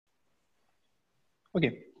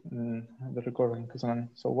Okay, the recording is on.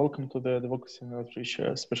 So welcome to the Advocacy and Outreach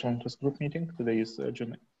Special Interest Group meeting. Today is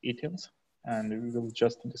June 18th, and we will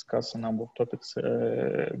just discuss a number of topics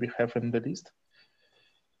we have in the list.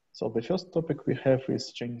 So the first topic we have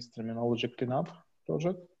is Jenkins Terminology Cleanup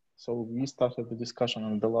project. So we started the discussion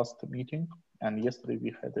in the last meeting, and yesterday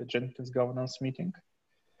we had a Jenkins governance meeting.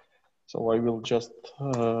 So I will just,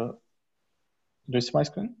 do you see my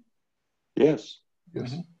screen? Yes.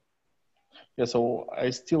 Yes. Mm-hmm. Yeah, so I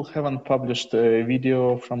still haven't published a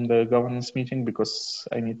video from the governance meeting because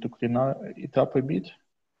I need to clean it up a bit.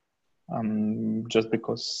 Just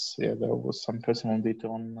because there was some personal data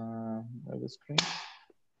on the screen.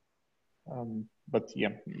 But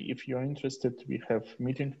yeah, if you're interested, we have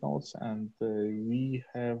meeting notes, and we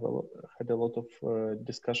have had a lot of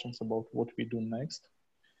discussions about what we do next.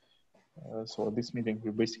 So at this meeting,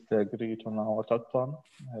 we basically agreed on our talk plan.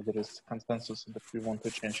 There is consensus that we want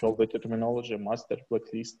to change all the terminology, master,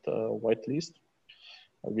 blacklist, whitelist.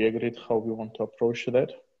 We agreed how we want to approach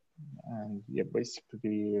that. And yeah,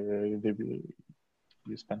 basically,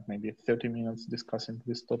 we spent maybe 30 minutes discussing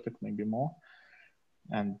this topic, maybe more.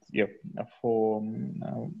 And yeah, for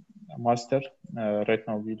master, right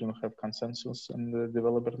now we don't have consensus in the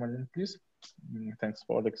developer mailing list. Thanks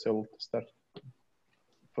for Alexel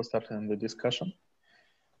for starting the discussion.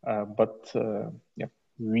 But yeah,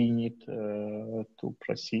 we need to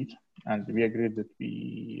proceed, and we agreed that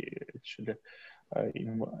we actually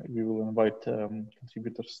we will invite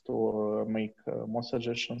contributors to make more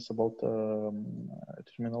suggestions about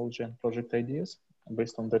terminology and project ideas.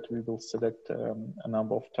 Based on that, we will select a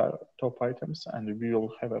number of top items, and we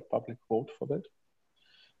will have a public vote for that.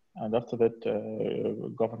 And after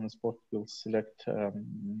that, governance board will select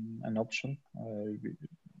an option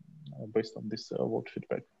based on this vote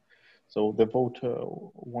feedback. So the vote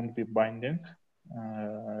won't be binding,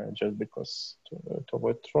 just because to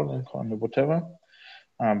avoid trolling or whatever.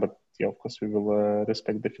 But yeah, of course, we will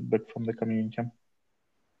respect the feedback from the community.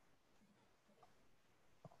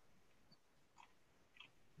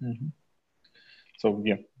 Mm-hmm. So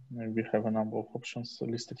yeah, we have a number of options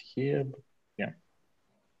listed here, but yeah.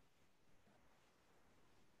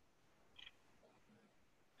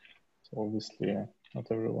 So obviously,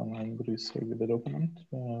 not everyone agrees with the document,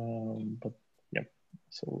 but yeah.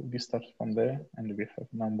 So we start from there, and we have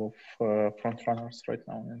a number of front runners right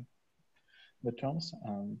now in the terms,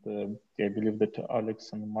 and yeah, I believe that Alex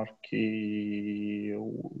and Marky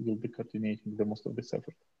will be coordinating the most of this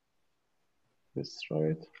effort. That's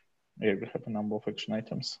right. Yeah, we have a number of action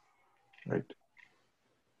items. Right.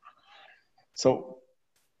 So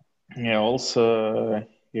yeah, also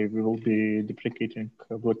yeah, we will be duplicating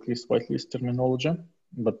blacklist, whitelist terminology,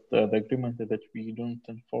 but the agreement is that we don't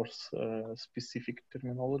enforce specific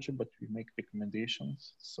terminology, but we make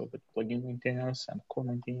recommendations so that plugin maintainers and core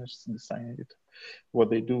maintainers decide what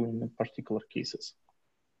they do in particular cases.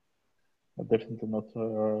 But definitely not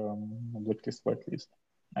blacklist, whitelist.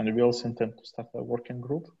 And we also intend to start a working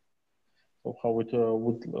group. So how it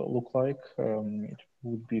would look like, it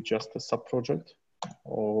would be just a sub-project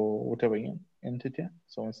or whatever entity.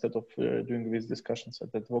 So instead of doing these discussions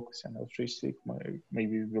at Advocacy and Outreach SIG,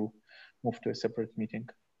 maybe we'll move to a separate meeting,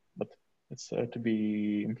 but it's to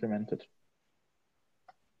be implemented.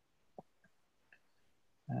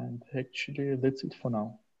 And actually, that's it for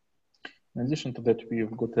now. In addition to that,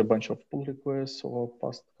 we've got a bunch of pull requests over the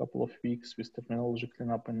past couple of weeks with terminology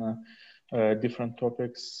cleanup in different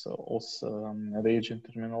topics. Also, the agent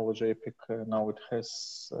terminology epic, now it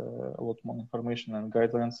has a lot more information and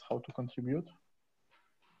guidelines how to contribute.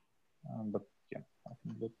 But yeah, I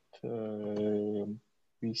think that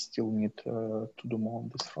we still need to do more on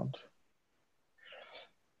this front.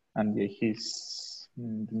 And yeah,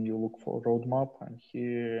 then you look for roadmap, and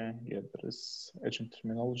here, yeah, there is agent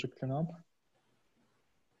terminology cleanup.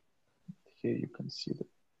 Here you can see that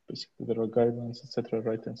basically there are guidelines, etc.,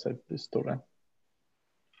 right inside the story.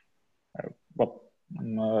 Well,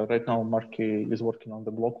 right now Marky is working on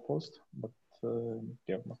the blog post, but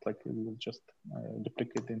yeah, most likely we will just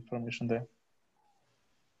duplicate the information there.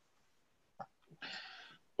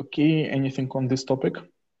 Okay, anything on this topic?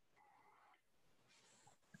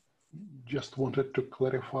 Just wanted to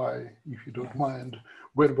clarify, if you don't mind,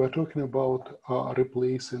 when we're talking about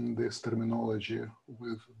replacing this terminology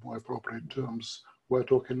with more appropriate terms, we're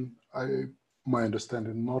talking, my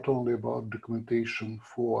understanding, not only about documentation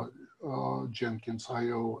for Jenkins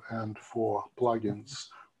IO and for plugins,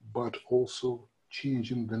 but also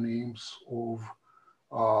changing the names of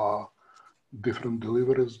different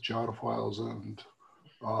deliveries, jar files, and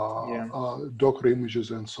Docker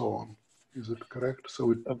images, and so on. Is it correct?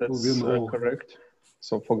 So it that's correct.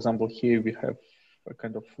 So for example, here we have a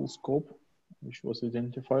kind of full scope, which was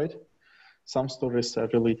identified. Some stories are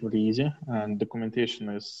relatively easy, and documentation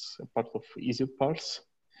is a part of easy parts.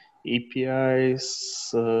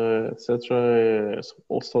 APIs, etc.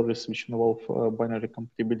 All stories which involve binary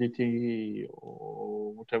compatibility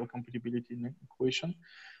or whatever compatibility in equation,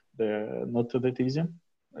 they're not that easy.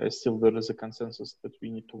 Still, there is a consensus that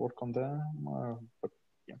we need to work on them, but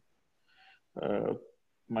yeah.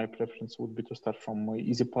 My preference would be to start from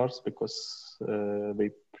easy parts because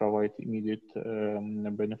they provide immediate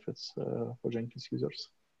benefits for Jenkins users.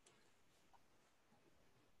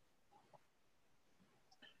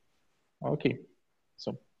 Okay,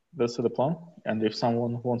 so that's the plan. And if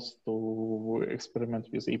someone wants to experiment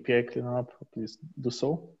with API cleanup, please do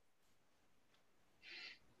so.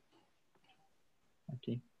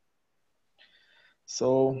 Okay.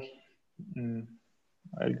 So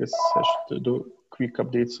I guess I should do quick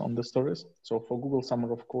updates on the stories. So for Google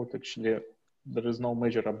Summer of Code, actually, there is no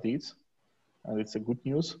major updates, and it's a good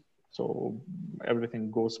news. So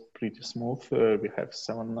everything goes pretty smooth. We have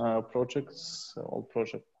 7 projects. All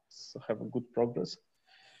projects have a good progress.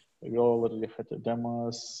 We already had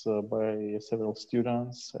demos by several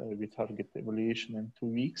students. We target evaluation in 2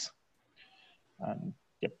 weeks. And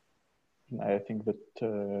yep, I think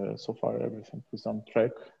that so far everything is on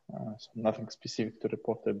track. So nothing specific to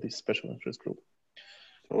report at this special interest group.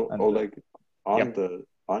 So and, Oleg, on yep.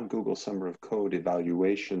 on Google Summer of Code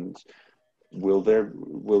evaluations, will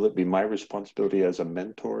it be my responsibility as a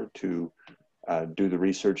mentor to do the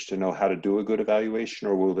research to know how to do a good evaluation,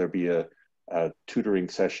 or will there be a tutoring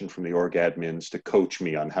session from the org admins to coach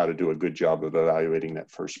me on how to do a good job of evaluating that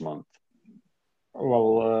first month?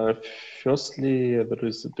 Well, firstly, there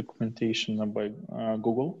is a documentation by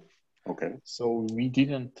Google. Okay. So we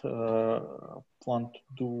didn't plan to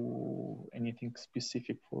do anything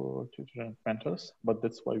specific for tutoring mentors, but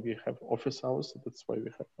that's why we have office hours. That's why we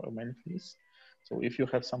have our mailing list. So if you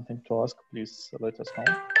have something to ask, please let us know.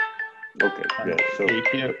 Okay. And yeah. So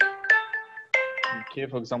here,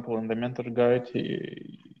 for example, in the mentor guide,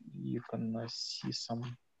 you can see some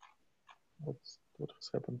what has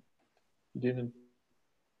happened. Didn't.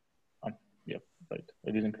 Yeah, right.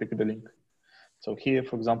 I didn't click the link. So here,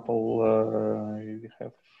 for example, we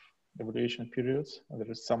have evaluation periods. There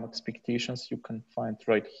is some expectations you can find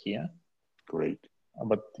right here. Great.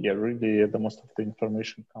 But yeah, really, the most of the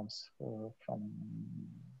information comes from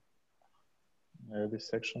these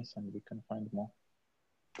sections, and we can find more.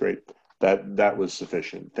 Great. That was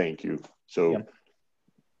sufficient. Thank you. So. Yeah.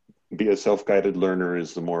 Be a self-guided learner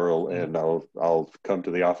is the moral, and I'll come to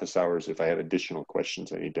the office hours if I have additional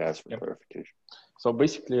questions I need to ask for clarification. So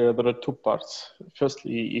basically, there are 2 parts.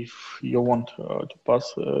 Firstly, if you want to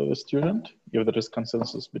pass a student, if there is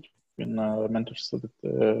consensus between mentors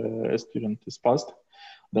that a student is passed,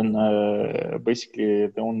 then basically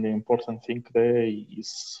the only important thing there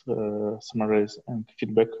is summarize and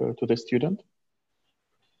feedback to the student.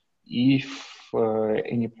 If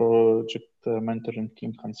any project mentoring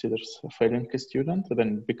team considers failing a student,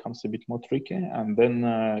 then it becomes a bit more tricky, and then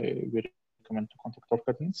we recommend to contact org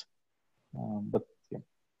admins. But yeah,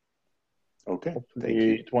 okay, hopefully thank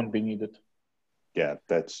you. It won't be needed. Yeah,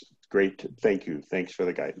 that's great. Thank you. Thanks for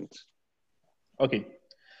the guidance. Okay,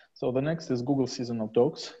 so the next is Google Season of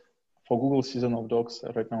Docs. For Google Season of Docs,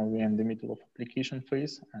 right now we're in the middle of application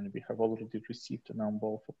phase, and we have already received a number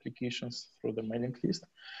of applications through the mailing list,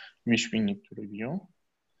 which we need to review.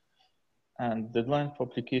 And the deadline for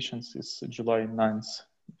applications is July 9th,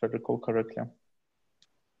 if I recall correctly.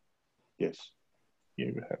 Yes.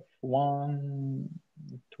 Here we have 1,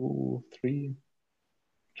 2, 3,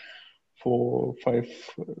 4, 5,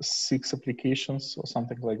 6 applications or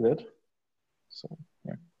something like that. So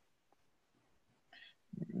yeah,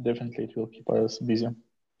 definitely it will keep us busy,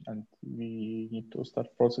 and we need to start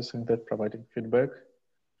processing that, providing feedback,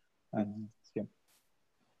 and yeah,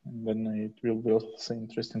 and then it will be also an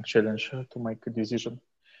interesting challenge to make a decision,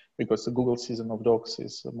 because the Google Season of Docs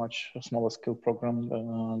is a much smaller scale program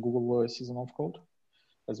than Google Season of Code.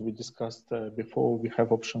 As we discussed before, we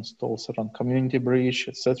have options to also run community bridge,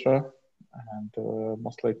 etc. And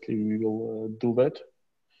most likely we will do that.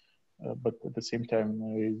 But at the same time,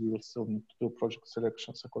 we will still need to do project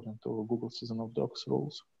selections according to Google Season of Docs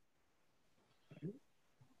rules.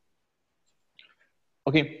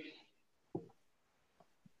 Okay.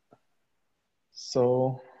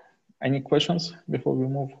 So, any questions before we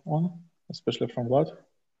move on, especially from Vlad?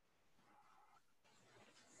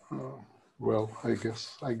 Well, I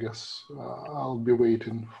guess I'll be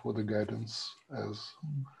waiting for the guidance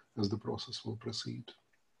as the process will proceed.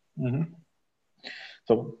 Mm-hmm.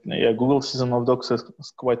 So yeah, Google season of docs is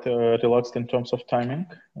quite relaxed in terms of timing,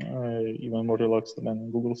 even more relaxed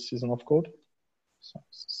than Google season of code, so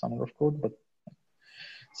summer of code, but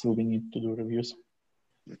still we need to do reviews.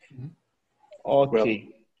 Okay. Well,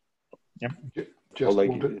 yeah. Just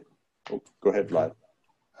wanted. Oh, go ahead, Vlad.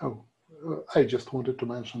 Oh, I just wanted to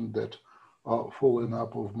mention that following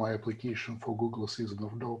up of my application for Google Season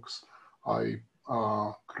of Docs, I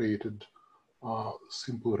created a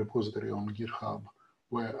simple repository on GitHub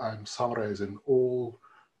where I'm summarizing all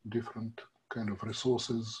different kind of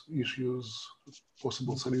resources, issues,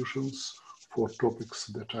 possible solutions for topics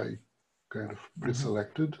that I kind of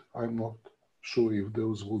pre-selected. I'm not sure if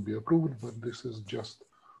those will be approved, but this is just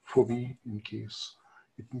for me in case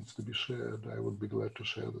it needs to be shared. I would be glad to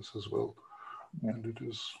share this as well. Yeah. And it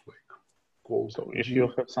is like called. So if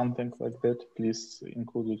you have something like that, please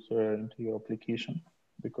include it into your application,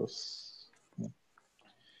 because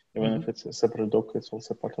even if it's a separate doc, it's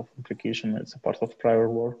also part of application. It's a part of prior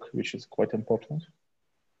work, which is quite important.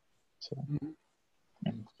 So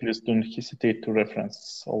please don't hesitate to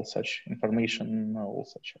reference all such information, all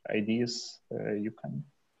such ideas you can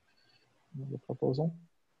in the proposal.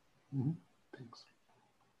 Thanks.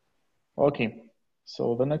 Okay,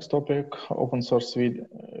 so the next topic, open source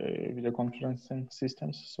video conferencing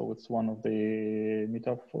systems. So it's one of the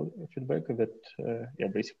meetup feedback that, yeah,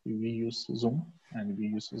 basically we use Zoom and we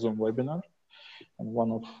use Zoom webinar. And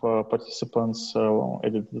one of participants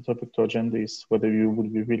added the topic to agenda is whether you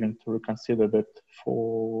would be willing to reconsider that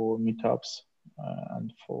for meetups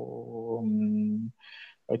and for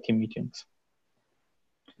team meetings.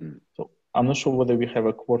 So I'm not sure whether we have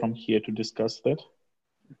a quorum here to discuss that.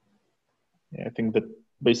 Yeah, I think that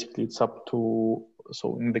basically it's up to,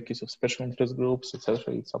 so in the case of special interest groups,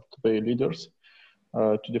 etc., it's up to the leaders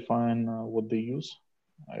to define what they use.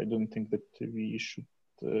 I don't think that we should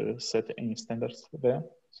set any standards there.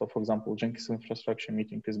 So for example, Jenkins infrastructure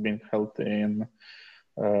meeting is being held in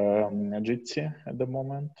Jitsi at the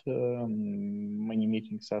moment. Many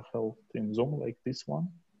meetings are held in Zoom like this one.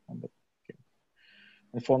 And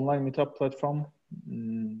for online meetup platform,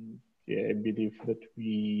 yeah, I believe that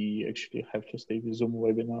we actually have to stay with Zoom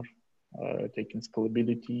webinar, taking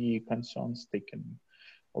scalability concerns, taking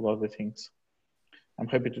all other things. I'm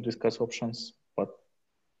happy to discuss options, but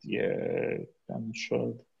yeah, I'm not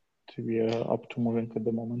sure that we are up to moving at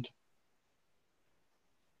the moment.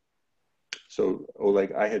 So,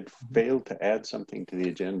 Oleg, I had failed to add something to the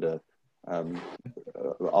agenda.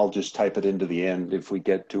 I'll just type it into the end if we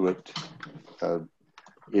get to it.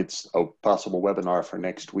 It's a possible webinar for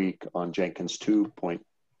next week on Jenkins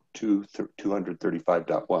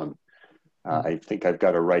 2.235.1. I think I've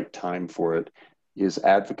got a right time for it. Is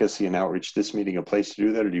advocacy and outreach this meeting a place to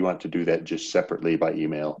do that, or do you want to do that just separately by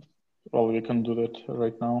email? Well, we can do that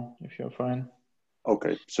right now if you're fine.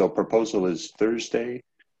 Okay, so proposal is Thursday.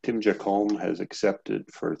 Tim Jacome has accepted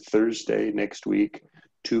for Thursday next week,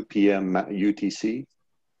 2 p.m. UTC.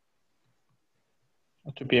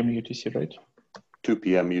 2 p.m. UTC, right? 2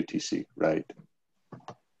 p.m. UTC, right.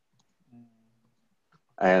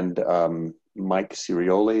 And Mike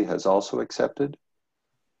Cirioli has also accepted.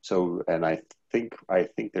 So, and I think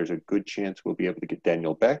there's a good chance we'll be able to get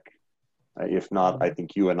Daniel Beck. If not, I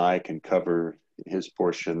think you and I can cover his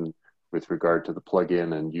portion with regard to the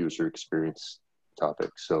plugin and user experience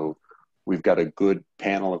topics. So we've got a good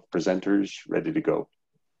panel of presenters ready to go.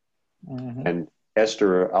 And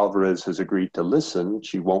Esther Alvarez has agreed to listen.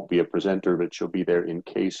 She won't be a presenter, but she'll be there in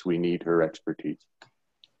case we need her expertise.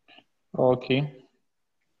 Okay.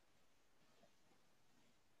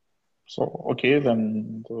 So, okay,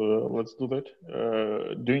 then let's do that.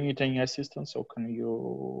 Do you need any assistance, or can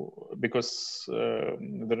you, because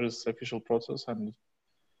there is official process, and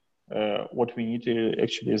what we need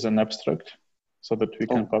actually is an abstract so that we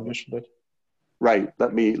can publish that. Right,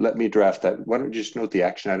 let me draft that. Why don't you just note the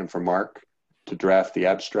action item for Mark to draft the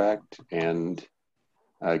abstract and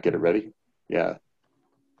get it ready? Yeah.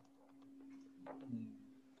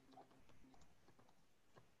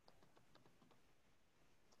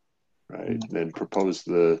 Right, then propose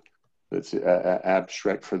the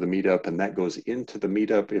abstract for the meetup, and that goes into the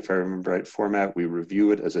meetup, if I remember right format. We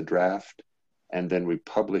review it as a draft, and then we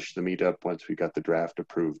publish the meetup once we got the draft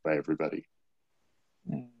approved by everybody.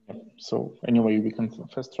 So anyway, we can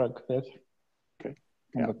fast track that. Okay.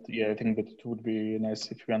 Yeah. But yeah, I think that it would be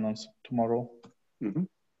nice if we announce tomorrow.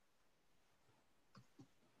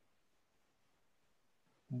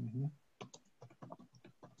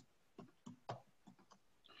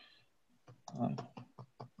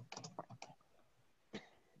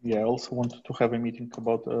 Yeah, I also wanted to have a meeting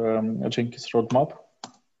about Jenkins roadmap.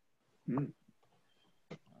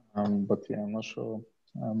 But yeah, I'm not sure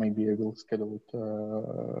Maybe I will schedule it.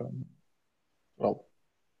 Well,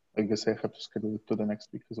 I guess I have to schedule it to the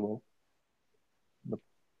next week as well. But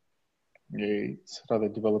yeah, it's rather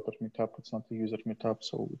developer meetup. It's not a user meetup,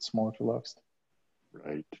 so it's more relaxed.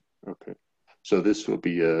 Right. Okay. So this will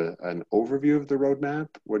be an overview of the roadmap.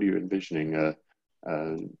 What are you envisioning? A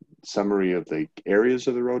summary of the areas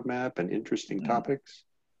of the roadmap and interesting topics?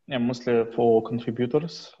 Yeah, mostly for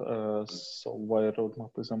contributors. So why a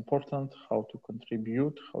roadmap is important, how to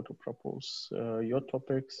contribute, how to propose your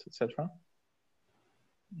topics, etc.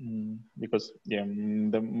 Because yeah,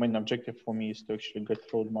 the main objective for me is to actually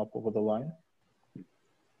get roadmap over the line.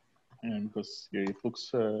 And because yeah, it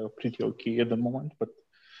looks pretty okay at the moment, but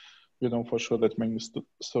you know for sure that many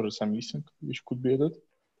stories are missing, which could be added.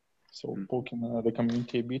 So poking the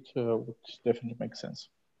community a bit would definitely make sense.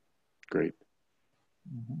 Great.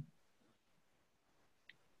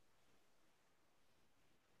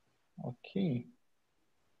 Okay.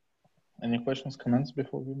 Any questions, comments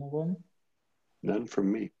before we move on? None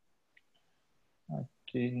from me.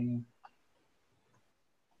 Okay.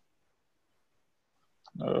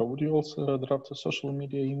 Would you also draft a social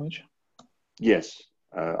media image? Yes.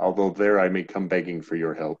 Although there I may come begging for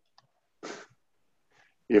your help.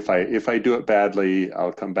 If I do it badly,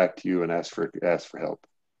 I'll come back to you and ask for help.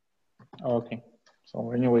 Okay.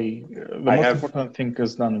 So anyway, the most important thing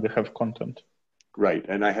is done. We have content. Right,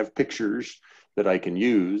 and I have pictures that I can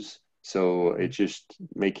use. So it's just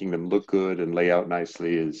making them look good and lay out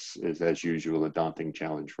nicely is as usual a daunting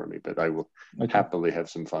challenge for me. But I will happily have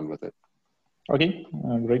some fun with it. Okay,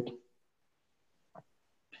 great.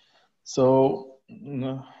 So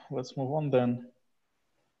let's move on then.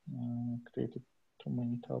 Created too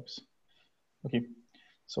many tabs. Okay,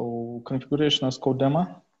 so configuration as code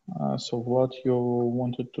demo. So Vlad, you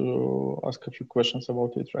wanted to ask a few questions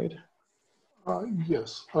about it, right?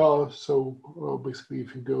 Yes. So basically,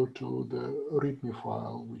 if you go to the README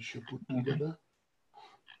file which you put together,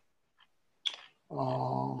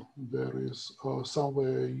 there is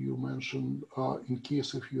somewhere you mentioned in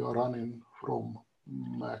case if you are running from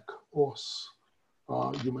Mac OS,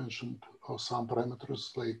 you mentioned some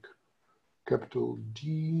parameters like capital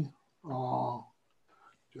D.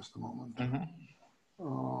 Just a moment.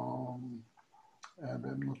 And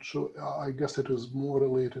I'm not sure, I guess it is more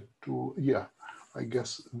related to, yeah, I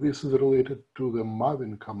guess this is related to the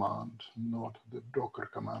Maven command, not the Docker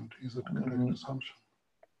command. Is it a correct assumption?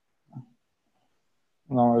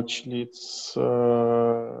 No, actually it's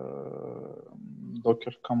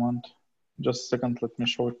Docker command. Just a second, let me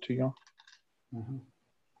show it to you.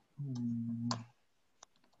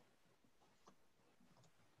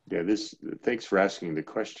 Yeah, thanks for asking the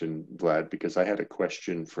question, Vlad, because I had a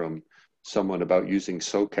question from someone about using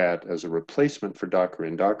GSoC as a replacement for Docker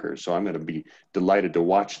in Docker. So I'm going to be delighted to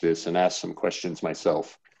watch this and ask some questions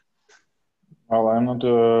myself. Well, I'm not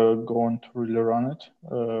going to really run it,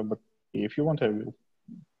 but if you want, I will.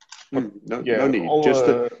 No need.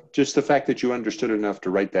 Just the fact that you understood enough to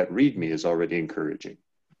write that README is already encouraging.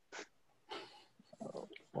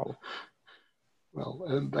 Well,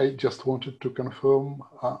 and I just wanted to confirm,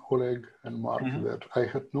 Oleg and Mark, that I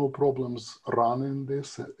had no problems running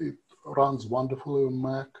this. It runs wonderfully on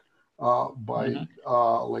Mac by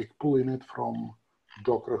like pulling it from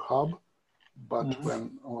Docker Hub. But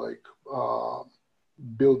when like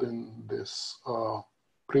building this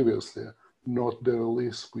previously, not the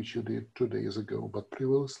release which you did 2 days ago, but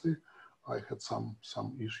previously, I had some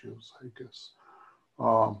issues, I guess.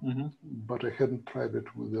 But I hadn't tried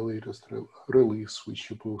it with the latest release, which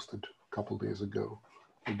you posted a couple days ago.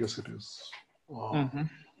 I guess it is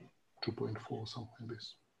 2.4, something like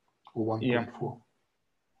this, or 1.4. Yeah.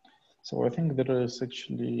 So I think there is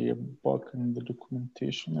actually a bug in the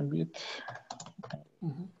documentation a bit.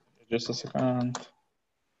 Just a second.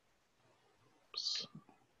 Oops.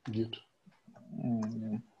 Git.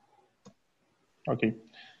 Okay.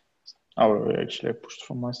 Oh, actually, I pushed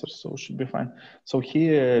from master, so it should be fine. So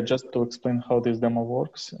here, just to explain how this demo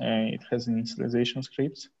works, it has initialization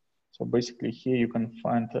scripts. So basically here you can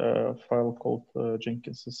find a file called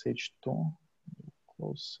Jenkins SH2,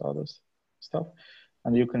 close other stuff.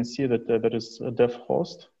 And you can see that there is a dev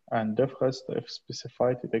host, and dev host, if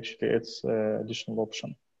specified, it actually adds additional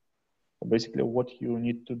option. So basically what you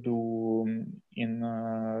need to do in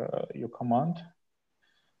your command,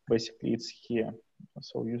 basically it's here.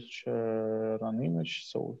 So use run image.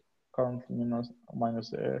 So currently minus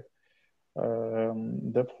dev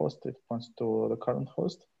host, it points to the current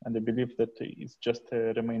host. And I believe that it's just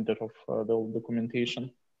a remainder of the old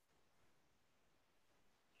documentation.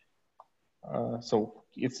 So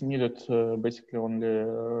it's needed basically only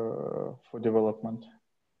for development.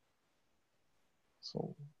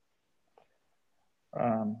 So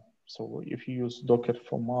if you use Docker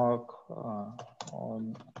for Mac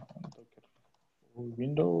on Docker for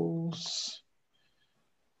Windows,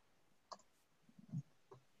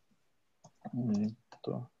 I'm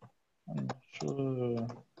sure.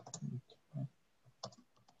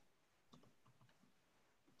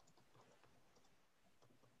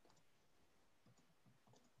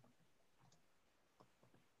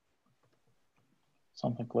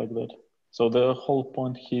 Something like that. So the whole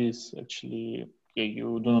point here is actually,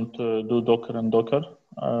 you do not do Docker and Docker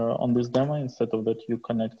on this demo. Instead of that, you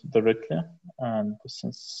connect directly. And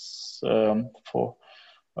since for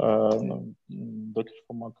Docker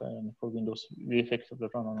for Mac and for Windows, we effectively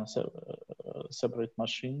run on a separate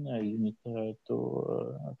machine, you need to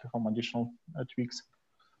perform additional tweaks.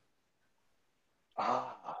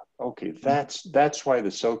 Okay, that's why the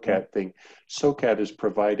SOCAT thing. SOCAT is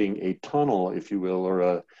providing a tunnel, if you will, or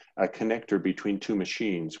a connector between two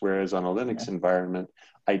machines. Whereas on a Linux environment,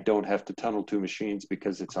 I don't have to tunnel two machines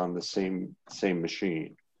because it's on the same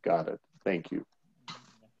machine. Got it. Thank you.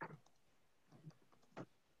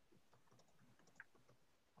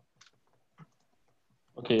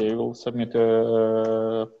 Okay, I will submit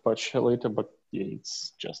a patch later, but yeah,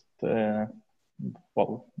 it's just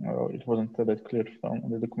well, it wasn't that clear from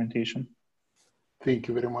the documentation. Thank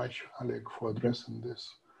you very much, Oleg, for addressing this.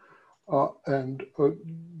 And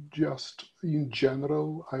just in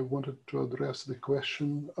general, I wanted to address the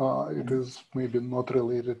question. It is maybe not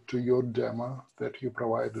related to your demo that you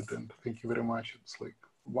provided, and thank you very much. It's like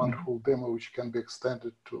a wonderful demo which can be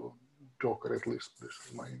extended to Docker, at least this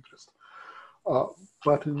is my interest.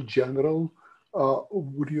 But in general,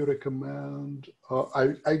 would you recommend,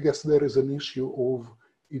 I guess there is an issue of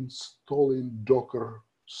installing Docker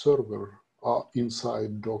server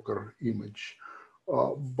inside Docker image.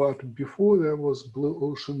 But before there was Blue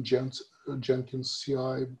Ocean Jenkins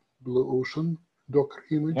CI Blue Ocean Docker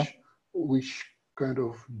image, which kind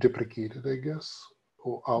of deprecated, I guess,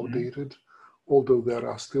 or outdated, although there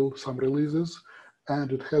are still some releases.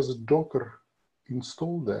 And it has Docker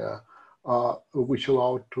installed there, which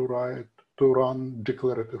allowed to run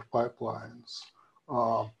declarative pipelines.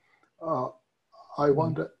 I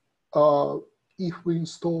wonder if we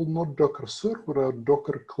install not Docker server or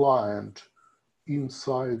Docker client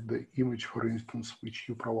inside the image, for instance, which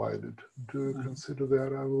you provided, do you consider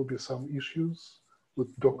there will be some issues with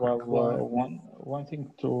Docker client? One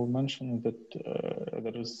thing to mention is that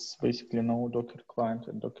there is basically no Docker client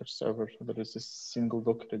and Docker server. There is a single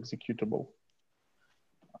Docker executable.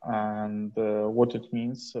 And what it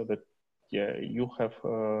means that you have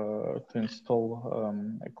to install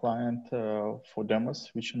a client for demos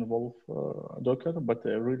which involve Docker, but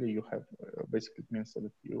really you have basically it means that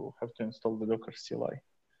you have to install the Docker CLI.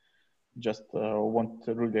 Just won't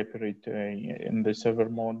really operate in the server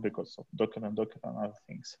mode because of Docker and other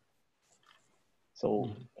things. So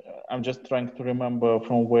I'm just trying to remember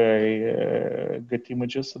from where I get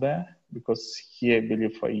images there, because here I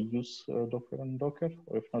believe I use Docker and Docker,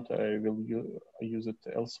 or if not, I will use it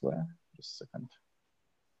elsewhere. Just a second.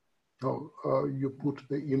 Oh, you put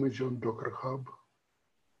the image on Docker Hub?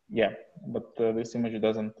 Yeah, but this image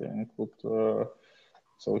doesn't include,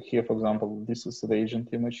 so here, for example, this is the agent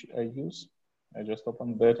image I use. I just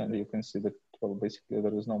opened that and you can see that, well, basically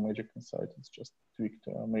there is no magic inside. It's just tweaked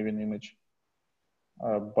Maven image.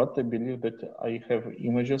 But I believe that I have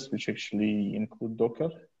images which actually include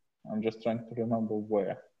Docker. I'm just trying to remember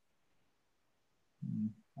where.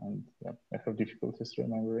 And yeah, I have difficulties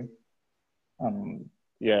remembering.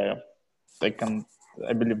 Yeah,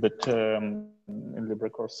 I believe that in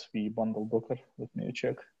LibreCourse we bundle Docker. Let me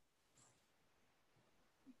check.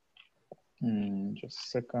 Just a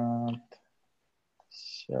second.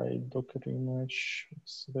 CI Docker image,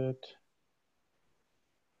 what's that?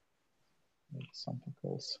 It's something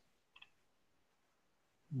else.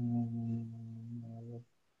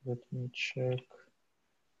 Let me check.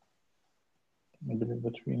 I believe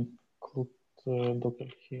that we include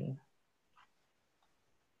Docker here.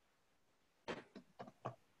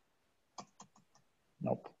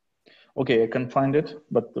 Nope. Okay, I can find it,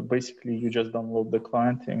 but basically you just download the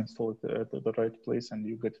client and install it at the right place and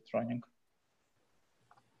you get it running.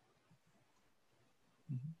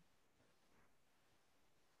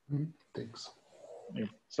 Thanks. Yeah.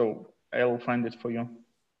 So I'll find it for you.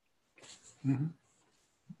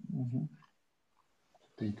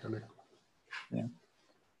 Thank you. Yeah.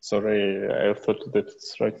 Sorry, I thought that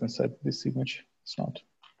it's right inside this image. It's not.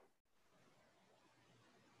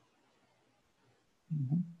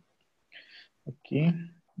 Okay.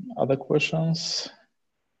 Other questions?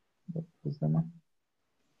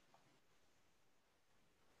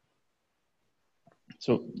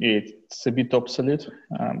 So it's a bit obsolete.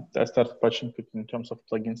 I started patching it in terms of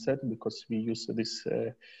plugin set because we use this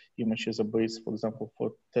image as a base, for example,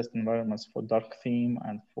 for test environments for dark theme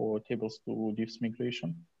and for tables to divs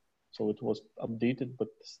migration. So it was updated, but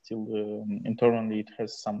still internally it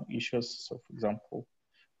has some issues. So for example,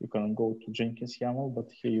 you can go to Jenkins YAML, but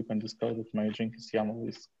here you can discover that my Jenkins YAML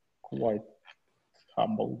is quite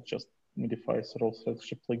humble, just modifies role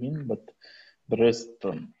strategy plugin, but the rest,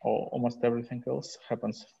 almost everything else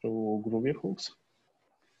happens through Groovy hooks.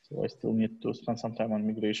 So I still need to spend some time on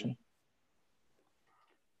migration.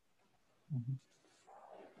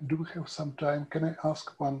 Do we have some time? Can I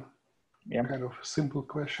ask one kind of simple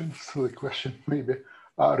question, silly question maybe,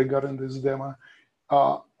 regarding this demo?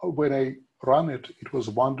 When I run it, it was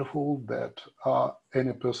wonderful that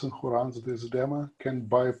any person who runs this demo can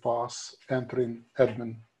bypass entering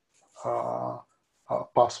admin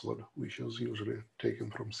password, which is usually taken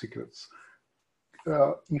from secrets.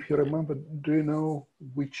 If you remember, do you know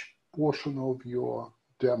which portion of your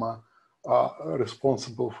demo are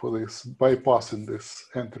responsible for this, bypassing this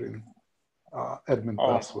entering admin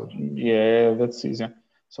password? Yeah, that's easy.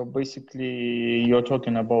 So basically, you're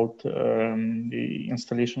talking about the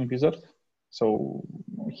installation wizard. So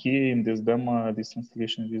here in this demo, this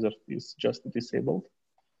installation wizard is just disabled.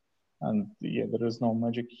 And yeah, there is no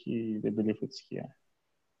magic here. I believe it's here.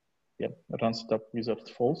 Yeah, run setup wizard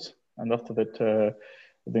false. And after that,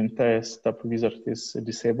 the entire setup wizard is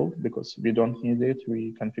disabled because we don't need it.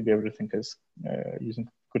 We configure everything as using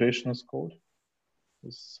configuration as code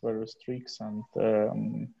with various tricks and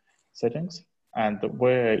settings. And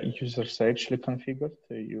where users are actually configured,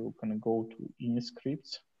 you can go to ini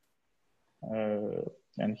scripts.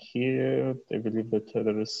 And here, I believe that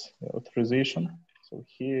there is authorization. So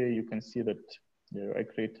here you can see that I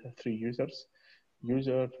create 3 users.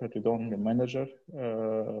 User, read-only manager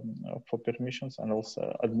for permissions, and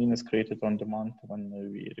also admin is created on demand when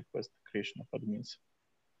we request the creation of admins.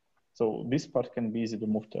 So this part can be easily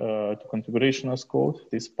moved to configuration as code.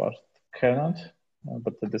 This part cannot,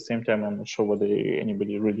 but at the same time, I'm not sure whether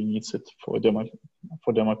anybody really needs it for demo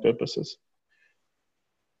purposes.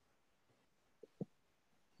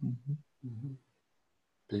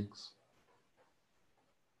 Thanks.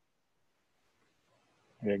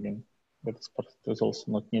 Again, that part is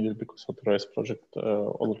also not needed because authorized project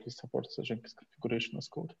already supports the Jenkins configuration as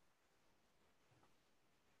code.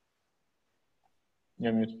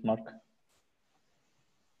 You're muted, Mark.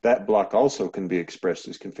 That block also can be expressed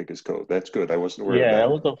as config as code. That's good. I wasn't aware of that. Yeah, a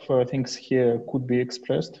lot of things here could be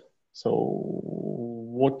expressed. So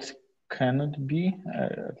what cannot be,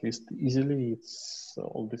 at least easily, it's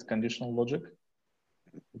all this conditional logic.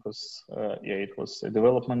 Because yeah, it was a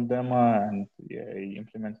development demo and yeah, I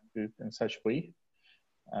implemented it in such way.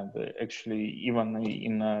 And actually, even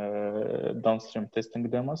in downstream testing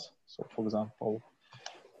demos. So for example,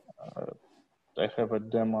 I have a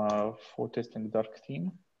demo for testing dark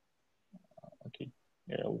theme. Okay,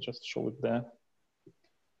 yeah, I'll just show it there.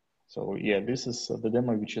 So yeah, this is the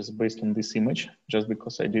demo which is based on this image. Just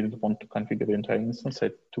because I didn't want to configure the entire instance,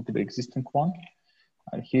 I took the existing one.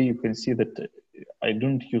 And here you can see that I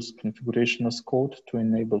don't use configuration as code to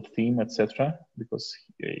enable theme, etc. Because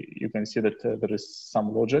you can see that there is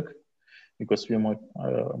some logic. Because we may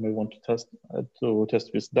want to test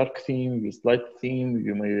with dark theme, with light theme.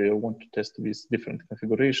 You may want to test with different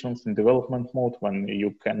configurations in development mode when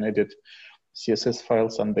you can edit CSS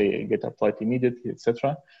files and they get applied immediately,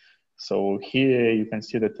 etc. So here you can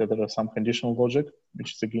see that there are some conditional logic,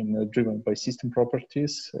 which is again driven by system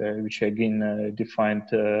properties, which again defined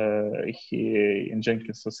here in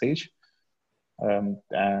Jenkins SH,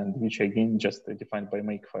 and which again just defined by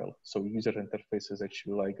makefile. So user interface is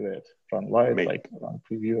actually like that: run light, like run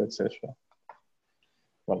preview, etc.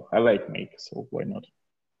 Well, I like make, so why not?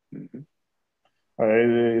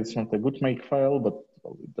 It's not a good makefile, but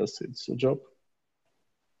well, it does its job.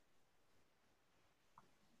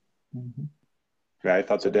 Yeah, I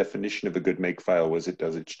thought the definition of a good makefile was it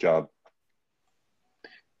does its job.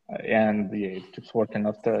 And yeah, it keeps working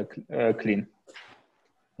after clean,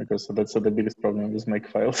 because that's the biggest problem with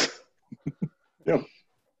makefiles. Yep.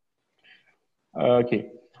 Okay,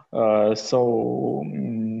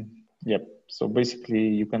 yep. So basically,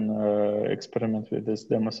 you can experiment with this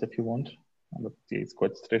demos if you want, but yeah, it's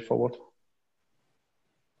quite straightforward.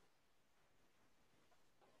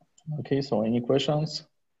 Okay, so any questions?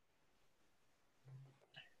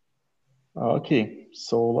 Okay,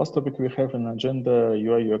 so last topic we have an agenda,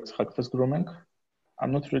 UI UX Hackfest grooming.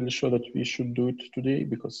 I'm not really sure that we should do it today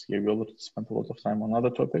because yeah, we already spent a lot of time on other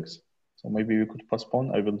topics. So maybe we could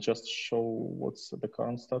postpone. I will just show what's the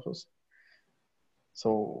current status.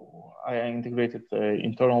 So I integrated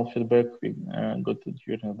internal feedback we got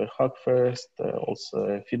during the Hackfest,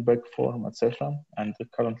 also feedback form, etc. And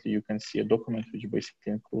currently you can see a document which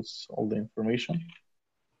basically includes all the information.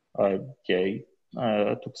 I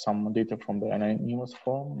took some data from the anonymous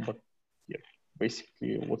form, but yeah,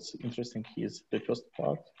 basically what's interesting here is the first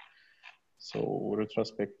part. So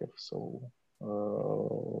retrospective. So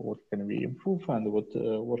what can we improve and what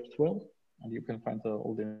worked well, and you can find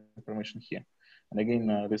all the information here. And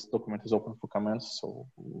again, this document is open for comments, so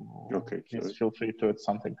please feel free to add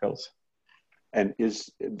something else. And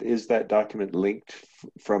is that document linked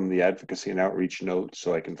from the advocacy and outreach notes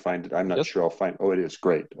so I can find it? I'm not sure I'll find. Oh, it is.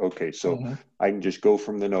 Great. Okay, so I can just go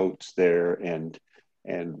from the notes there and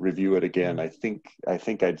review it again. I think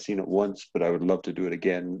I'd seen it once, but I would love to do it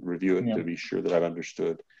again, review it to be sure that I've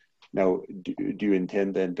understood. Now, do you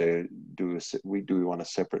intend then to do we want a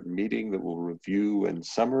separate meeting that will review and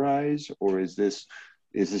summarize, or is this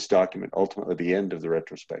document ultimately the end of the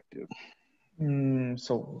retrospective?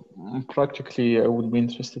 So practically, I would be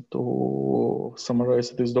interested to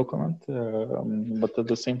summarize this document, but at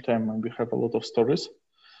the same time, we have a lot of stories.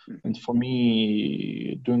 And for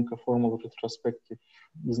me, doing a formal retrospective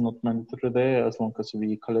is not mandatory there as long as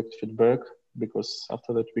we collect feedback, because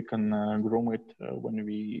after that we can groom it when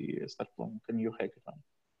we start planning a new hackathon.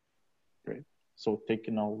 Great. So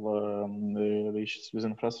taking all the issues with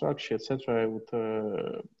infrastructure, etc.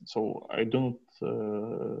 So I don't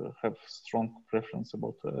have strong preference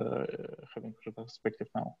about having retrospective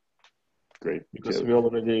now. Great. Because we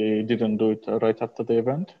already didn't do it right after the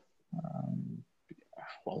event.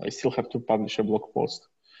 Well, I still have to publish a blog post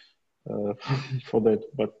for that,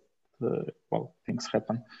 but well, things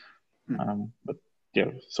happen. But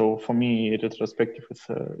yeah, so for me, retrospective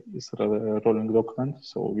is a rolling document,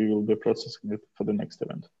 so we will be processing it for the next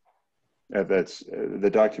event. That's the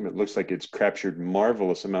document looks like it's captured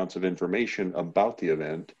marvelous amounts of information about the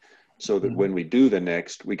event, so that when we do the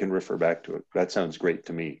next, we can refer back to it. That sounds great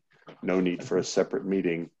to me. No need for a separate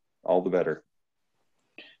meeting. All the better.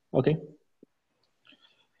 Okay.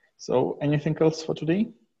 So anything else for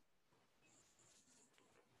today?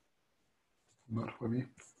 Not for me.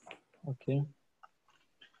 Okay.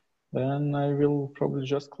 Then I will probably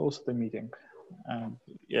just close the meeting. And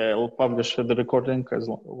yeah, I'll publish the recording as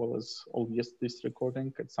well as all yesterday's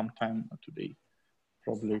recording at some time today,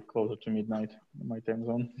 probably closer to midnight in my time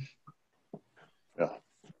zone. Yeah.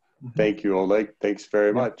 Thank you, Oleg. Thanks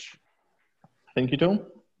very much. Thank you, too.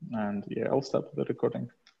 And yeah, I'll stop the recording.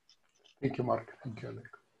 Thank you, Mark. Thank you, Oleg.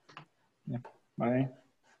 Yeah. Bye.